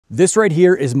This right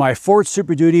here is my Ford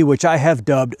Super Duty, which I have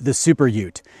dubbed the Super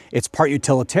Ute. It's part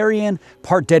utilitarian,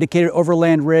 part dedicated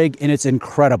overland rig, and it's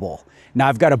incredible. Now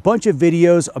I've got a bunch of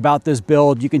videos about this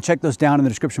build. You can check those down in the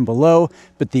description below,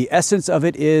 but the essence of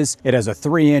it is it has a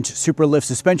 3-inch super lift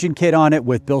suspension kit on it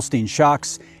with Bilstein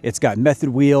shocks. It's got method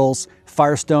wheels,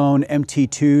 Firestone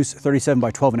MT2s 37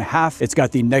 by 12.5. It's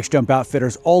got the Next Jump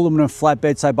Outfitters all aluminum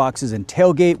flatbed side boxes and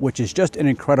tailgate, which is just an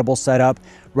incredible setup.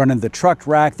 Running the truck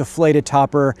rack, the flated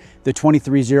topper, the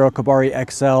 23.0 Kabari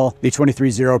XL, the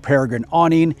 23.0 Peregrine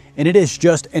awning, and it is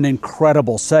just an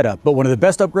incredible setup. But one of the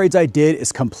best upgrades I did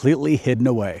is completely hidden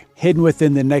away. Hidden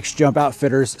within the Next Jump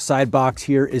Outfitters side box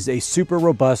here is a super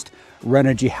robust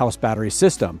Renogy house battery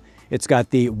system. It's got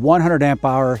the 100 amp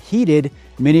hour heated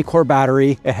mini core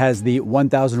battery. It has the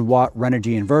 1000 watt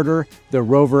Renogy inverter, the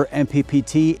Rover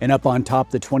MPPT, and up on top,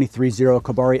 the 23.0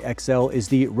 Kabari XL is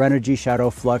the Renogy Shadow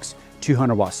Flux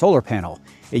 200 watt solar panel.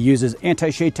 It uses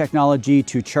anti-shade technology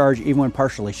to charge even when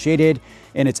partially shaded,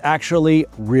 and it's actually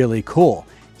really cool.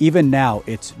 Even now,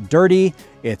 it's dirty.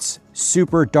 It's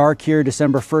super dark here,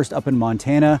 December 1st up in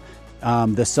Montana.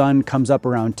 The sun comes up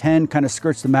around 10, kind of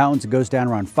skirts the mountains, it goes down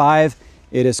around 5.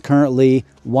 It is currently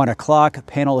 1 o'clock.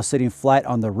 Panel is sitting flat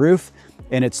on the roof,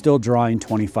 and it's still drawing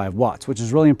 25 watts, which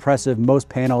is really impressive. Most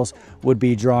panels would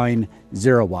be drawing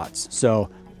 0 watts. So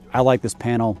I like this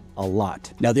panel a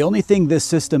lot. Now, the only thing this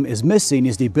system is missing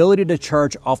is the ability to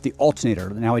charge off the alternator.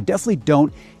 Now, I definitely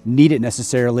don't need it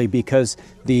necessarily because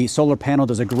the solar panel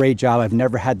does a great job. I've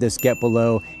never had this get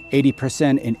below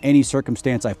 80% in any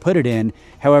circumstance I've put it in.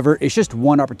 However, it's just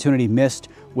one opportunity missed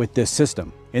with this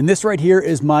system. And this right here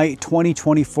is my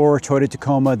 2024 Toyota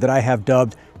Tacoma that I have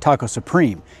dubbed Taco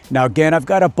Supreme. Now again, I've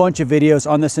got a bunch of videos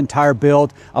on this entire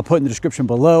build. I'll put in the description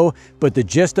below, but the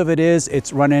gist of it is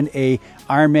it's running a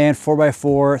Ironman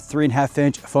 4x4 3.5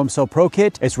 inch foam cell pro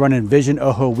kit. It's running Vision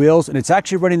Ojo wheels, and it's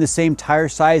actually running the same tire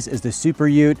size as the Super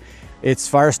Ute. It's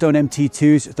Firestone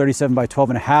MT2s 37 by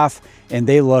 12.5, and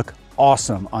they look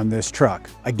awesome on this truck.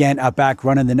 Again, out back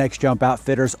running the Next Jump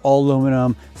Outfitters all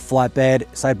aluminum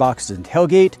flatbed side boxes and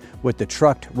tailgate with the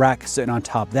truck rack sitting on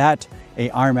top of that, a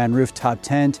Ironman rooftop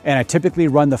tent, and I typically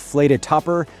run the flated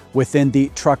topper within the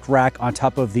truck rack on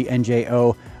top of the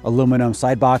NJO aluminum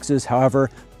side boxes. However,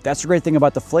 that's the great thing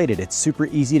about the flated. It's super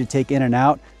easy to take in and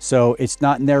out, so it's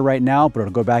not in there right now, but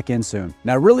it'll go back in soon.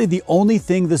 Now, really the only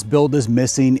thing this build is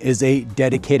missing is a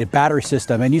dedicated battery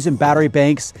system, and using battery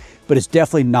banks, but it's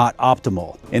definitely not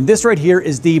optimal. And this right here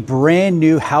is the brand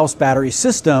new house battery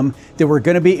system that we're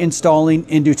gonna be installing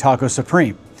into Taco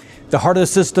Supreme. The heart of the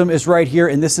system is right here,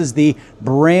 and this is the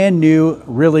brand new,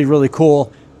 really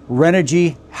cool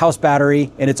Renogy house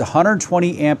battery, and it's a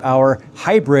 120 amp hour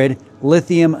hybrid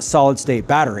lithium solid state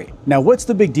battery. Now, what's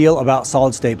the big deal about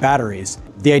solid state batteries?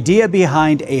 The idea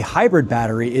behind a hybrid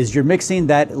battery is you're mixing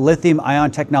that lithium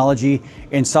ion technology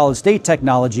and solid state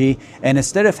technology, and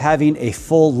instead of having a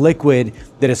full liquid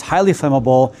that is highly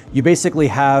flammable, you basically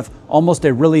have almost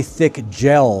a really thick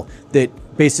gel that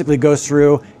basically goes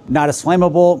through, not as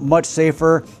flammable, much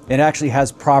safer. It actually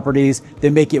has properties that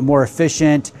make it more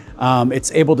efficient.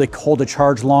 It's able to hold a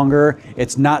charge longer.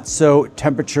 It's not so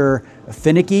temperature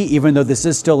finicky, even though this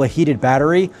is still a heated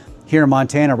battery. Here in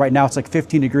Montana right now, it's like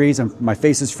 15 degrees and my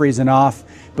face is freezing off,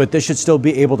 but this should still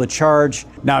be able to charge.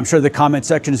 Now, I'm sure the comment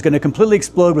section is going to completely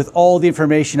explode with all the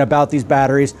information about these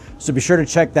batteries, so be sure to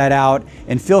check that out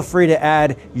and feel free to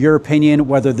add your opinion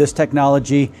whether this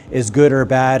technology is good or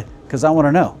bad, because I want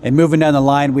to know. And moving down the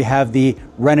line, we have the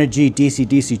Renogy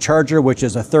DC charger, which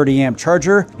is a 30 amp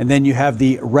charger. And then you have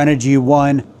the Renogy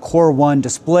One Core 1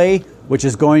 display, which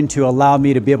is going to allow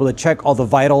me to be able to check all the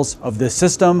vitals of this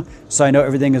system, so I know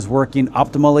everything is working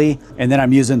optimally. And then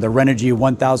I'm using the Renogy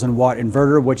 1000 watt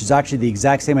inverter, which is actually the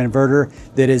exact same inverter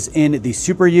that is in the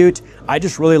Super Ute. I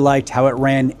just really liked how it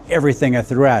ran everything I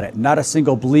threw at it. Not a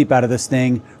single bleep out of this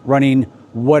thing running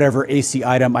whatever AC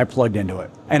item I plugged into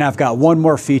it. And I've got one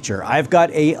more feature. I've got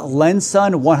a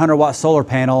Lensun 100 watt solar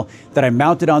panel that I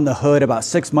mounted on the hood about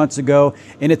 6 months ago,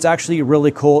 and it's actually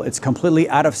really cool. It's completely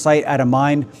out of sight, out of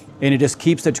mind, and it just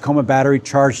keeps the Tacoma battery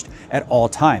charged at all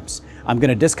times. I'm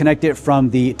gonna disconnect it from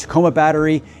the Tacoma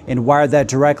battery and wire that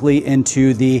directly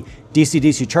into the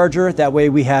DC charger. That way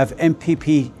we have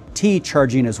MPPT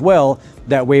charging as well.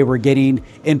 That way we're getting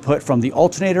input from the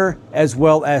alternator as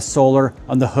well as solar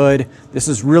on the hood. This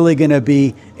is really gonna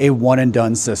be a one and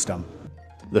done system.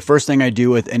 The first thing I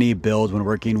do with any build when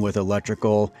working with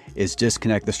electrical is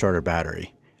disconnect the starter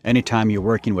battery. Anytime you're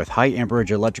working with high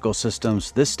amperage electrical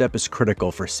systems, this step is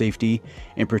critical for safety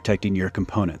and protecting your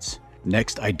components.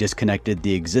 Next, I disconnected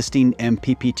the existing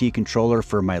MPPT controller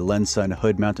for my Lensun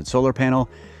hood mounted solar panel.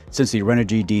 since the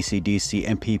Renogy DC-DC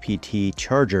MPPT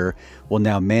charger will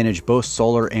now manage both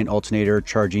solar and alternator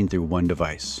charging through one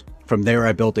device. From there,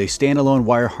 I built a standalone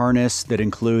wire harness that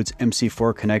includes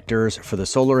MC4 connectors for the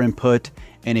solar input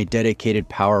and a dedicated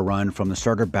power run from the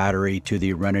starter battery to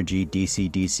the Renogy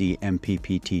DC-DC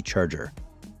MPPT charger.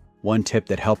 One tip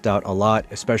that helped out a lot,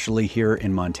 especially here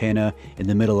in Montana in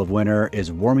the middle of winter,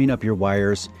 is warming up your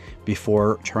wires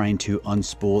before trying to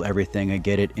unspool everything and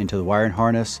get it into the wiring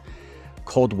harness.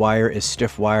 Cold wire is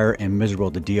stiff wire and miserable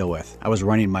to deal with. I was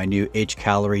running my new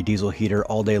H-calorie diesel heater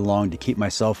all day long to keep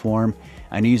myself warm,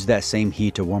 and I used that same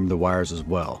heat to warm the wires as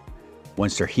well.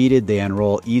 Once they're heated, they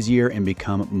unroll easier and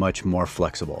become much more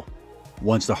flexible.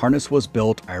 Once the harness was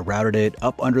built, I routed it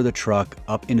up under the truck,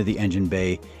 up into the engine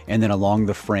bay, and then along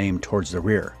the frame towards the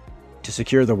rear. To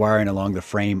secure the wiring along the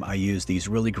frame, I used these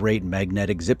really great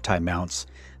magnetic zip tie mounts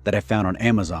that I found on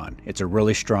Amazon. It's a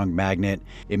really strong magnet.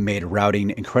 It made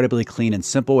routing incredibly clean and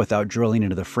simple without drilling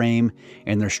into the frame,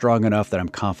 and they're strong enough that I'm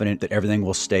confident that everything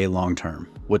will stay long term.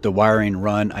 With the wiring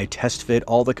run, I test fit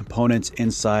all the components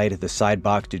inside the side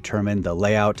box to determine the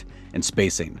layout and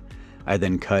spacing. I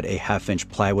then cut a 1/2-inch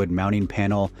plywood mounting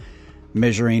panel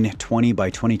measuring 20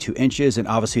 by 22 inches, and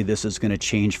obviously this is going to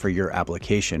change for your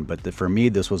application, but for me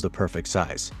this was the perfect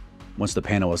size. Once the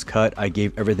panel was cut, I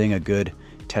gave everything a good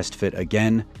test fit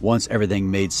again. Once everything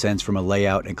made sense from a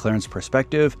layout and clearance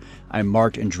perspective, I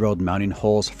marked and drilled mounting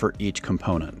holes for each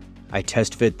component. I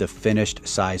test fit the finished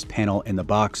size panel in the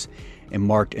box and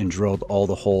marked and drilled all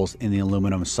the holes in the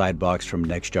aluminum side box from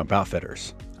Next Jump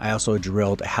Outfitters. I also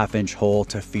drilled a 1/2-inch hole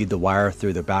to feed the wire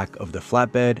through the back of the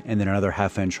flatbed, and then another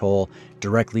 1/2-inch hole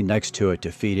directly next to it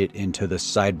to feed it into the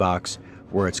side box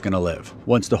where it's going to live.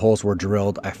 Once the holes were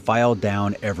drilled, I filed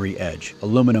down every edge.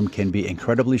 Aluminum can be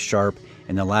incredibly sharp,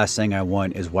 and the last thing I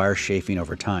want is wire chafing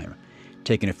over time.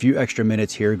 Taking a few extra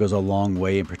minutes here goes a long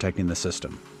way in protecting the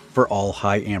system. For all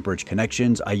high amperage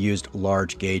connections, I used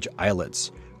large gauge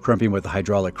eyelets, crimping with a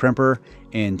hydraulic crimper,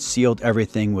 and sealed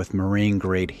everything with marine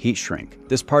grade heat shrink.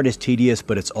 This part is tedious,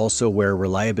 but it's also where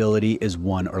reliability is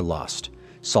won or lost.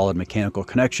 Solid mechanical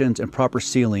connections and proper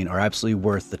sealing are absolutely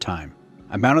worth the time.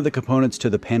 I mounted the components to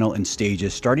the panel in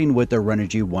stages, starting with the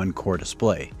Renogy One Core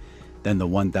display, then the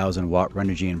 1000 watt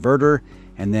Renogy inverter,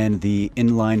 and then the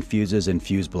inline fuses and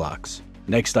fuse blocks.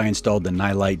 Next, I installed the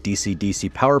NyLite DC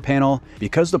power panel.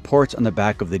 Because the ports on the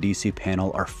back of the DC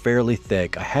panel are fairly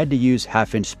thick, I had to use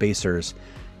 1/2-inch spacers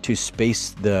to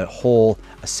space the whole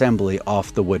assembly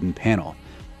off the wooden panel.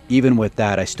 Even with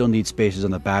that, I still need spacers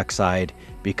on the back side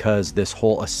because this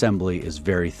whole assembly is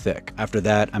very thick. After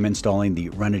that, I'm installing the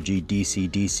Renogy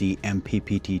DC-DC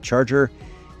MPPT charger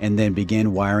and then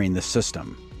begin wiring the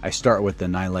system. I start with the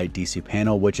NyLite DC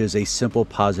panel, which is a simple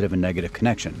positive and negative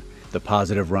connection. The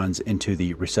positive runs into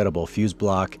the resettable fuse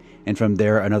block, and from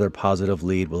there another positive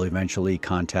lead will eventually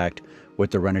contact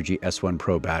with the Renogy S1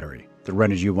 Pro battery. The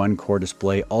Renogy One Core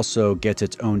display also gets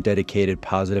its own dedicated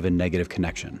positive and negative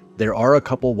connection. There are a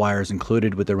couple wires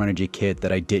included with the Renogy kit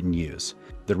that I didn't use.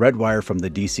 The red wire from the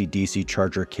DC-DC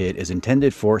charger kit is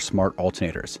intended for smart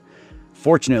alternators.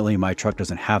 Fortunately, my truck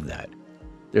doesn't have that.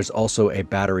 There's also a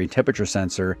battery temperature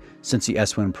sensor. Since the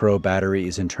S1 Pro battery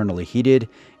is internally heated,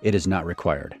 it is not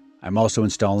required. I'm also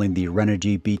installing the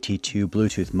Renogy BT2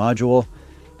 Bluetooth module.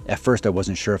 At first I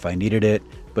wasn't sure if I needed it,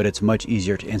 but it's much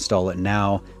easier to install it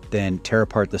now than tear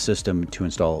apart the system to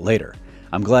install it later.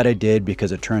 I'm glad I did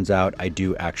because it turns out I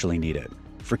do actually need it.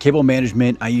 For cable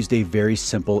management, I used a very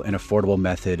simple and affordable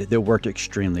method that worked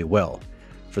extremely well.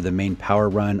 For the main power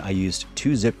run, I used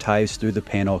 2 zip ties through the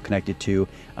panel connected to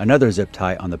another zip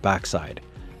tie on the back side.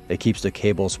 It keeps the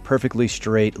cables perfectly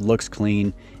straight, looks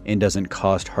clean, and doesn't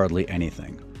cost hardly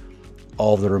anything.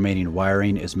 All of the remaining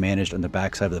wiring is managed on the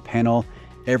back side of the panel.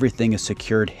 Everything is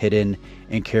secured, hidden,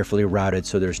 and carefully routed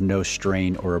so there's no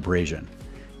strain or abrasion.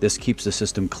 This keeps the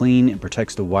system clean and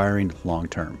protects the wiring long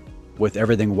term. With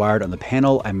everything wired on the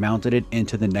panel, I mounted it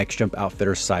into the Next Jump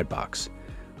Outfitters side box.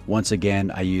 Once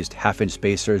again, I used 1/2-inch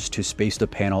spacers to space the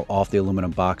panel off the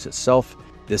aluminum box itself.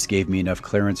 This gave me enough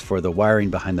clearance for the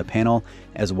wiring behind the panel,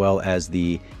 as well as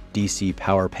the DC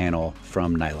power panel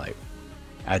from NyLite.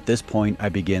 At this point, I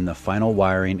begin the final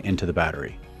wiring into the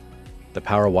battery. The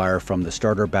power wire from the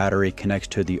starter battery connects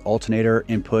to the alternator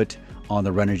input on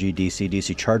the Renogy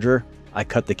DC-DC charger. I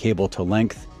cut the cable to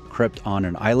length, crimped on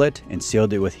an eyelet, and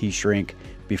sealed it with heat shrink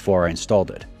before I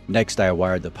installed it. Next, I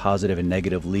wired the positive and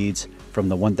negative leads from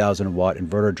the 1000 watt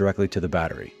inverter directly to the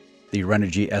battery. The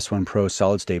Renogy S1 Pro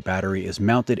solid state battery is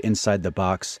mounted inside the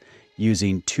box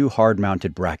using 2 hard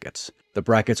mounted brackets. The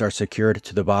brackets are secured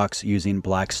to the box using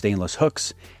black stainless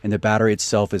hooks, and the battery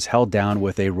itself is held down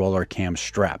with a roller cam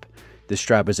strap. This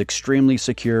strap is extremely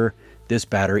secure. this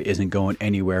battery isn't going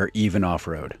anywhere, even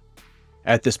off-road.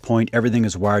 At this point, everything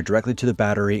is wired directly to the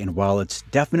battery, and while it's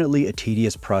definitely a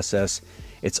tedious process,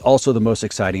 it's also the most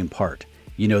exciting part.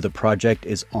 You know, the project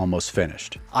is almost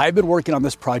finished. I've been working on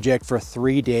this project for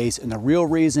 3 days, and the real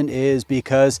reason is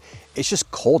because it's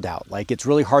just cold out. Like, it's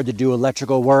really hard to do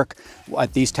electrical work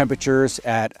at these temperatures,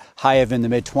 at high of in the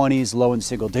mid-20s, low in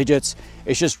single digits.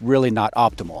 It's just really not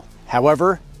optimal.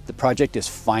 However, the project is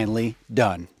finally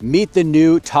done. Meet the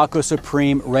new Taco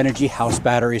Supreme Renogy house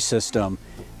battery system.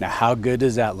 Now, how good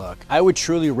does that look? I would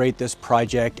truly rate this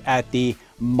project at the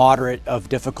moderate of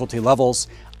difficulty levels.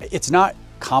 It's not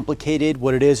complicated.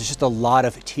 What it is, it's just a lot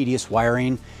of tedious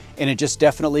wiring, and it just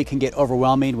definitely can get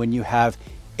overwhelming when you have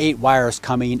 8 wires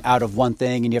coming out of one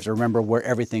thing and you have to remember where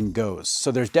everything goes.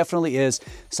 So there's definitely is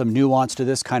some nuance to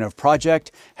this kind of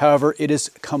project. However, it is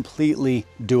completely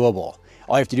doable.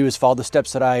 All you have to do is follow the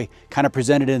steps that I kind of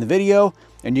presented in the video,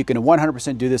 and you can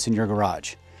 100% do this in your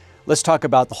garage. Let's talk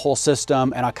about the whole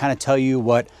system, and I'll kind of tell you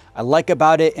what I like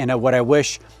about it and what I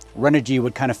wish Renogy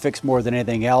would kind of fix more than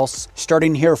anything else.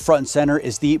 Starting here front and center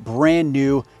is the brand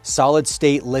new solid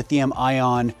state lithium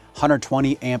ion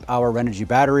 120 amp hour Renogy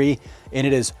battery, and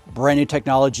it is brand new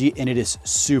technology, and it is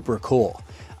super cool.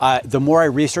 The more I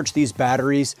research these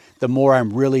batteries, the more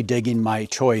I'm really digging my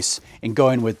choice in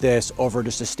going with this over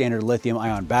just a standard lithium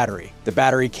ion battery. The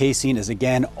battery casing is,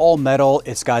 again, all metal.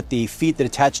 It's got the feet that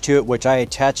attach to it, which I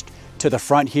attached to the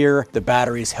front here. The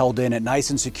battery is held in it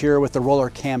nice and secure with the roller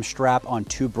cam strap on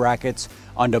 2 brackets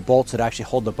onto bolts that actually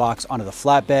hold the box onto the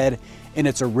flatbed. And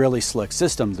it's a really slick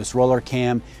system. This roller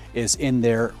cam is in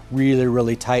there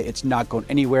really tight. It's not going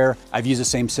anywhere. I've used the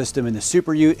same system in the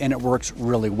Super Ute, and it works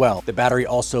really well. The battery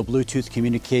also Bluetooth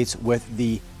communicates with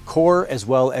the Core as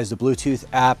well as the Bluetooth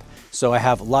app. So I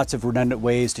have lots of redundant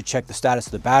ways to check the status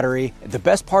of the battery. The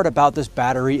best part about this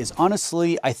battery is,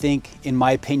 honestly, I think, in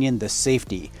my opinion, the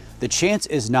safety. The chance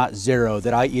is not zero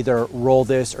that I either roll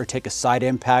this or take a side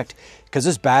impact, because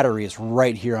this battery is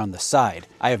right here on the side.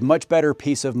 I have much better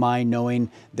peace of mind knowing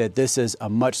that this is a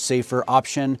much safer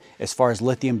option as far as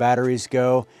lithium batteries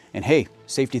go. And hey,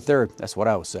 safety third, that's what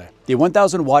I would say. The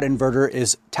 1000 watt inverter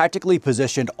is tactically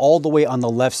positioned all the way on the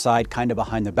left side, kind of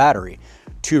behind the battery.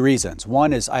 2 reasons.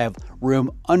 One is I have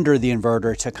room under the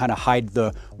inverter to kind of hide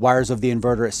the wires of the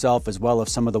inverter itself, as well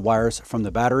as some of the wires from the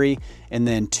battery. And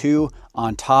then 2,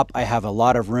 on top, I have a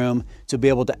lot of room to be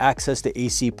able to access the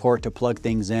AC port to plug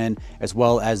things in, as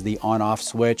well as the on-off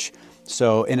switch.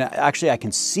 So, and actually I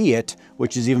can see it,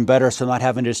 which is even better. So I'm not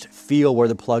having to just feel where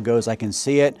the plug goes. I can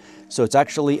see it. So it's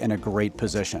actually in a great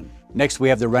position. Next, we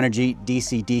have the Renogy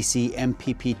DC-DC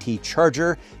MPPT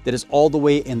charger that is all the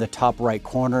way in the top right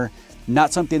corner.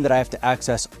 Not something that I have to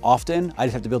access often. I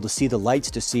just have to be able to see the lights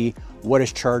to see what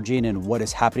is charging and what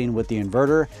is happening with the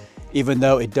inverter, even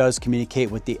though it does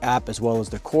communicate with the app as well as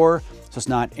the Core. So it's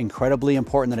not incredibly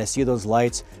important that I see those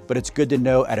lights, but it's good to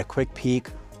know at a quick peek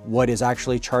what is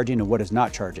actually charging and what is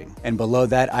not charging. And below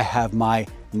that, I have my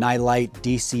NyLite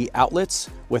DC outlets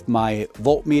with my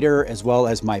voltmeter, as well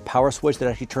as my power switch that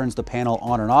actually turns the panel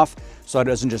on and off so it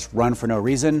doesn't just run for no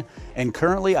reason. And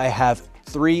currently I have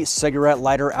 3 cigarette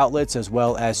lighter outlets as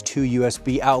well as 2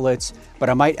 USB outlets, but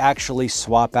I might actually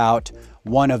swap out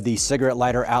one of the cigarette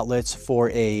lighter outlets for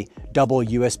a double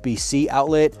USB-C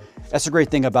outlet. That's the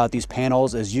great thing about these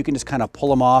panels is you can just kind of pull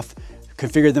them off,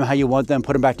 configure them how you want them,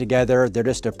 put them back together. They're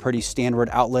just a pretty standard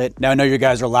outlet. Now I know you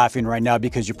guys are laughing right now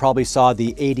because you probably saw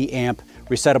the 80 amp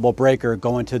resettable breaker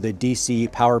go into the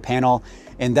DC power panel.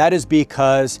 And that is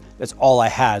because that's all I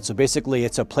had. So basically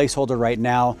it's a placeholder right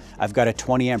now. I've got a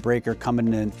 20 amp breaker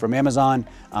coming in from Amazon.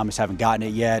 Just haven't gotten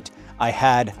it yet. I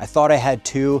thought I had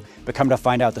 2, but come to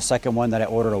find out the second one that I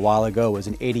ordered a while ago was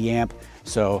an 80 amp.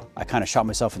 So I kind of shot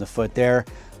myself in the foot there,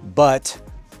 but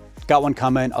got one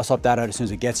coming. I'll swap that out as soon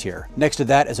as it gets here. Next to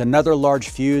that is another large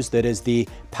fuse that is the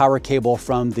power cable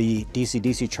from the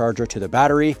DC-DC charger to the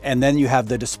battery. And then you have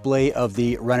the display of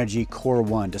the Renogy Core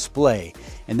 1 display.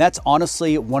 And that's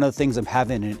honestly one of the things I'm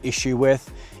having an issue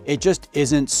with. It just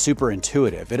isn't super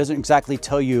intuitive. It doesn't exactly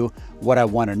tell you what I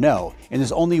want to know. And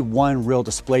there's only one real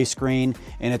display screen,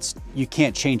 and you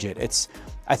can't change it.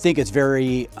 I think it's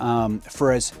very,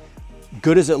 for as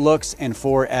good as it looks and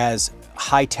for as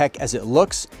high tech as it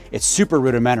looks, it's super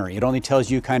rudimentary. It only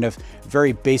tells you kind of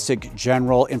very basic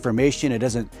general information. It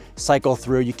doesn't cycle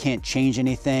through. You can't change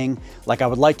anything. Like I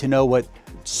would like to know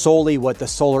solely what the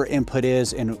solar input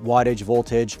is in wattage,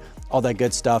 voltage, all that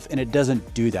good stuff. And it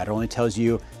doesn't do that. It only tells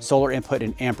you solar input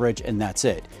and amperage, and that's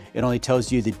it. It only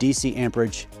tells you the DC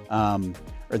amperage,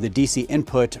 or the DC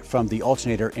input from the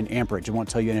alternator in amperage. It won't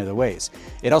tell you any other ways.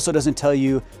 It also doesn't tell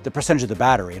you the percentage of the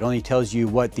battery. It only tells you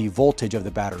what the voltage of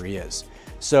the battery is.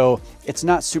 So it's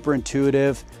not super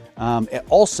intuitive. It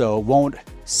also won't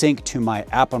sync to my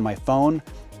app on my phone.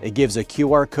 It gives a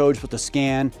QR code with a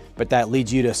scan, but that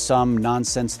leads you to some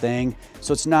nonsense thing.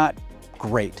 So it's not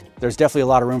great. There's definitely a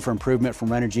lot of room for improvement from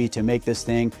Renogy to make this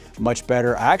thing much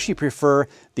better. I actually prefer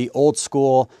the old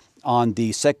school. On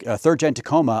the third gen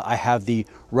Tacoma, I have the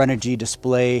Renogy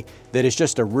display that is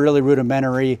just a really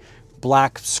rudimentary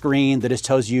black screen that just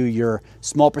tells you your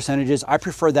small percentages. I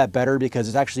prefer that better because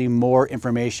it's actually more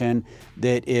information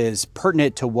that is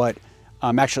pertinent to what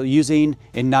I'm actually using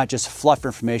and not just fluff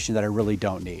information that I really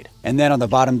don't need. And then on the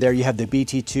bottom there, you have the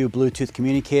BT2 Bluetooth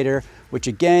communicator, which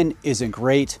again isn't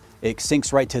great. It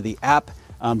syncs right to the app.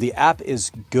 The app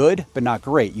is good, but not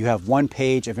great. You have one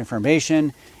page of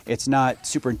information. It's not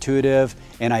super intuitive,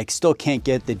 and I still can't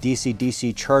get the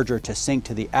DC-DC charger to sync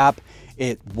to the app.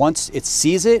 Once it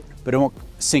sees it, but it won't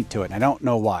sync to it, and I don't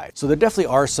know why. So there definitely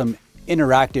are some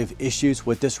interactive issues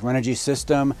with this Renogy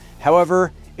system.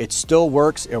 However, it still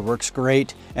works, it works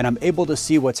great, and I'm able to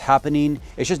see what's happening.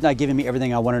 It's just not giving me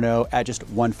everything I want to know at just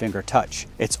one finger touch.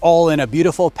 It's all in a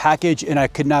beautiful package, and I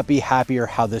could not be happier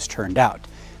how this turned out.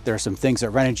 There are some things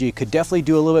that Renogy could definitely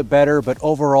do a little bit better, but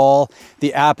overall,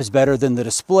 the app is better than the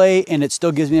display and it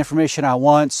still gives me information I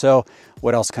want. So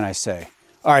what else can I say?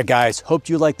 All right, guys, hope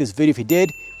you liked this video. If you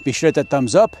did, be sure to hit that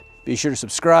thumbs up, be sure to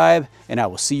subscribe, and I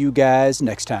will see you guys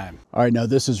next time. All right, now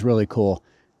this is really cool.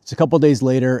 It's a couple days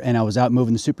later and I was out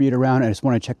moving the Super Ute around. I just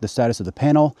want to check the status of the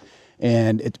panel,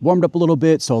 and it warmed up a little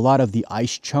bit. So a lot of the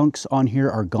ice chunks on here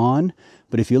are gone.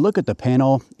 But if you look at the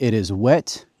panel, it is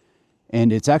wet.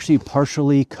 And it's actually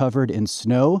partially covered in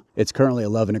snow. It's currently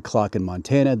 11 o'clock in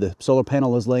Montana. The solar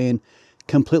panel is laying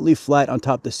completely flat on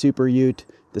top of the Super Ute.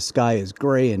 The sky is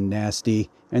gray and nasty,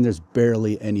 and there's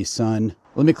barely any sun.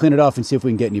 Let me clean it off and see if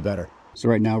we can get any better. So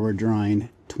right now we're drawing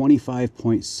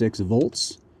 25.6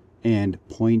 volts and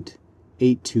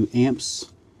 0.82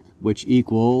 amps, which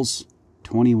equals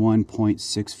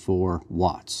 21.64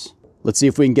 watts. Let's see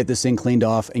if we can get this thing cleaned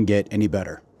off and get any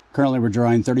better. Currently, we're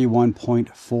drawing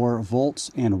 31.4 volts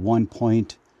and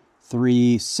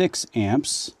 1.36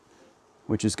 amps,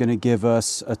 which is going to give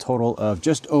us a total of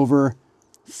just over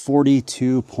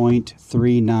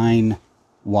 42.39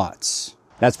 watts.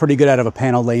 That's pretty good out of a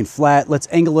panel laying flat. Let's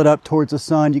angle it up towards the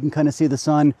sun. You can kind of see the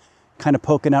sun kind of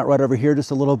poking out right over here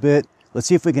just a little bit. Let's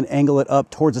see if we can angle it up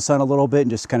towards the sun a little bit and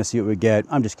just kind of see what we get.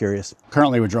 I'm just curious.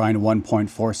 Currently, we're drawing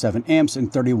 1.47 amps and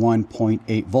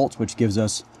 31.8 volts, which gives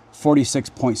us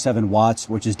 46.7 watts,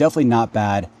 which is definitely not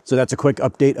bad. So that's a quick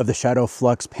update of the Shadow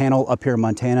Flux panel up here in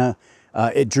Montana.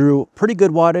 It drew pretty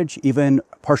good wattage, even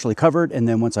partially covered. And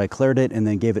then once I cleared it and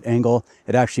then gave it angle,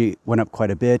 it actually went up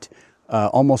quite a bit.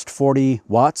 Almost 40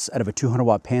 watts out of a 200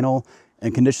 watt panel.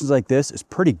 And conditions like this is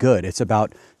pretty good. It's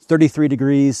about 33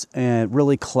 degrees and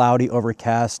really cloudy,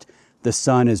 overcast. The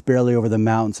sun is barely over the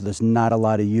mountain, so there's not a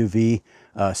lot of UV.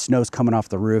 Snow's coming off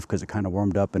the roof because it kind of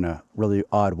warmed up in a really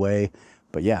odd way.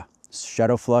 But yeah,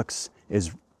 Shadow Flux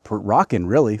is rocking,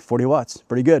 really, 40 watts,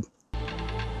 pretty good.